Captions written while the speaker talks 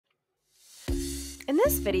In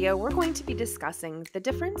this video, we're going to be discussing the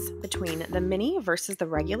difference between the mini versus the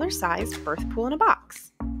regular sized birth pool in a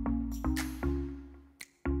box.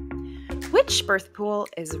 Which birth pool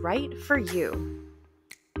is right for you?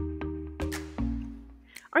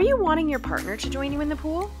 Are you wanting your partner to join you in the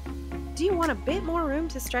pool? Do you want a bit more room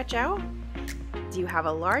to stretch out? Do you have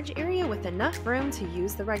a large area with enough room to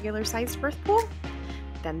use the regular sized birth pool?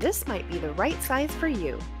 Then this might be the right size for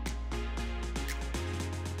you.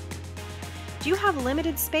 Do you have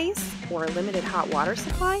limited space or a limited hot water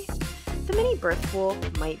supply? The mini birth pool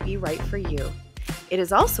might be right for you. It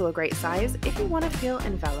is also a great size if you want to feel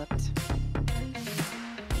enveloped.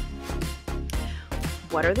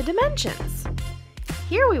 What are the dimensions?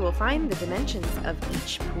 Here we will find the dimensions of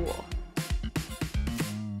each pool.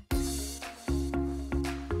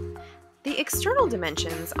 The external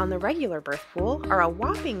dimensions on the regular birth pool are a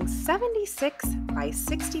whopping 76 by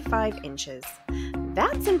 65 inches.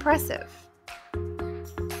 That's impressive.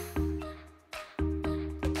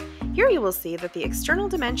 Here you will see that the external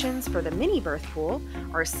dimensions for the mini birth pool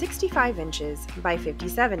are 65 inches by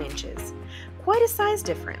 57 inches. Quite a size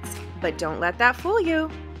difference, but don't let that fool you.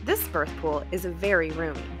 This birth pool is very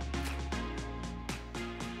roomy.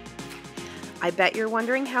 I bet you're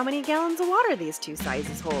wondering how many gallons of water these two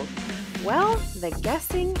sizes hold. Well, the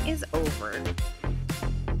guessing is over.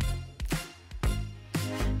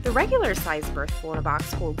 The regular size birth pool in a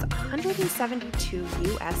box holds 172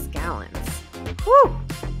 US gallons. Whew!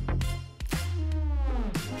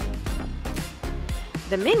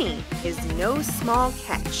 The mini is no small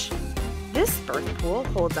catch. This birth pool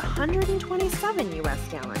holds 127 US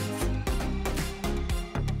gallons.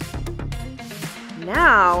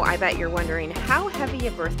 Now, I bet you're wondering how heavy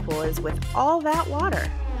a birth pool is with all that water.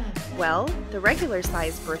 Well, the regular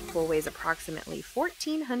size birth pool weighs approximately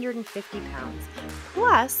 1,450 pounds,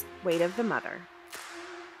 plus weight of the mother.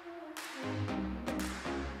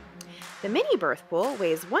 The mini birth pool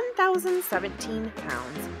weighs 1,017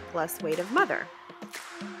 pounds, plus weight of mother.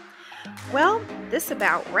 Well, this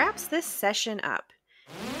about wraps this session up.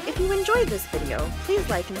 If you enjoyed this video, please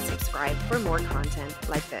like and subscribe for more content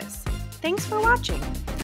like this. Thanks for watching.